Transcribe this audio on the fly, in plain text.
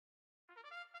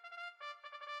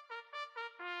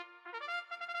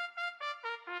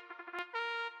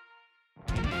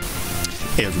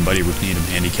Hey everybody, Rick Needham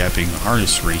handicapping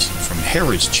harness racing from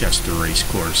Harrah's Chester Race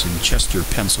Course in Chester,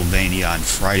 Pennsylvania on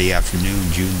Friday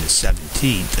afternoon, June the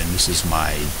 17th, and this is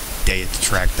my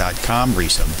dayatthetrack.com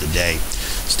race of the day.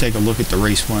 Let's take a look at the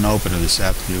race one opener this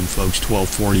afternoon, folks.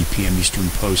 12:40 p.m. Eastern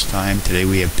Post Time. Today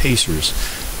we have Pacers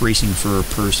racing for a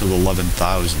purse of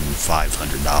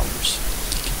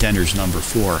 $11,500. Contenders number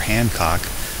 4, Hancock,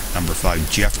 number 5,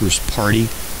 Jeffers Party,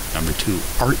 number 2,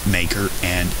 Art Maker,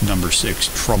 and number 6,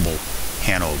 Trouble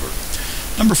Hanover.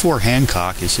 Number 4,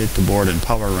 Hancock, has hit the board in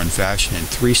power run fashion in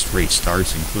 3 straight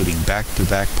starts, including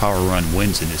back-to-back power run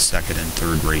wins in his second and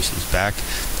third races back.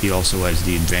 He also has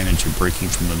the advantage of breaking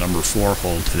from the number 4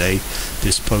 hole today.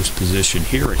 This post position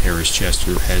here at Harrah's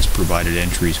Chester has provided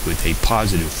entries with a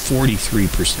positive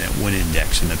 43% win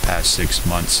index in the past 6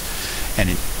 months,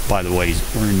 and it, by the way, he's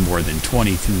earned more than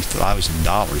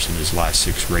 $22,000 in his last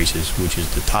 6 races, which is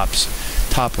the top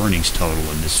earnings total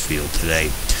in this field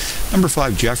today. Number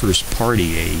 5, Jeffers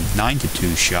Party, a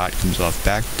 9-2 shot, comes off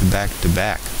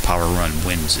back-to-back power run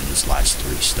wins in his last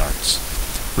 3 starts.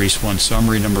 Race 1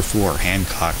 summary: number 4,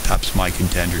 Hancock, tops my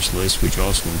contenders list, which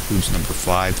also includes number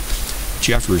 5,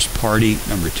 Jeffers Party,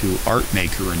 number 2, Art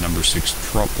Maker, and number 6,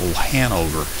 Trouble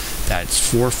Hanover. That's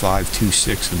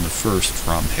 4-5-2-6 in the first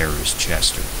from Harrah's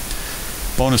Chester.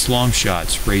 Bonus long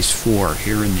shots, race 4,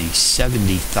 here in the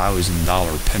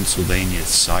 $70,000 Pennsylvania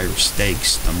Sire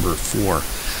Stakes. Number 4,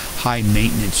 High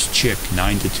Maintenance Chick,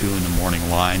 9-2 in the morning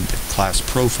line. The class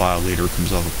profile leader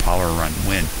comes off a power run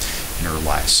win in her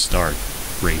last start.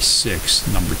 Race 6,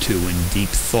 number 2, In Deep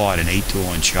Thought, an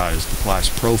 8-1 shot as the class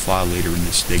profile leader in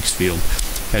the stakes field,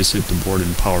 has hit the board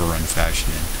in power run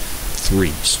fashion in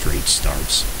 3 straight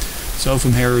starts. So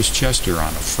from Harrah's Chester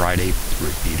on a Friday,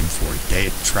 Rick Needham for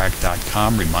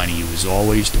dayatthetrack.com, reminding you as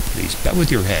always to please bet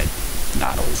with your head,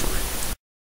 not over it.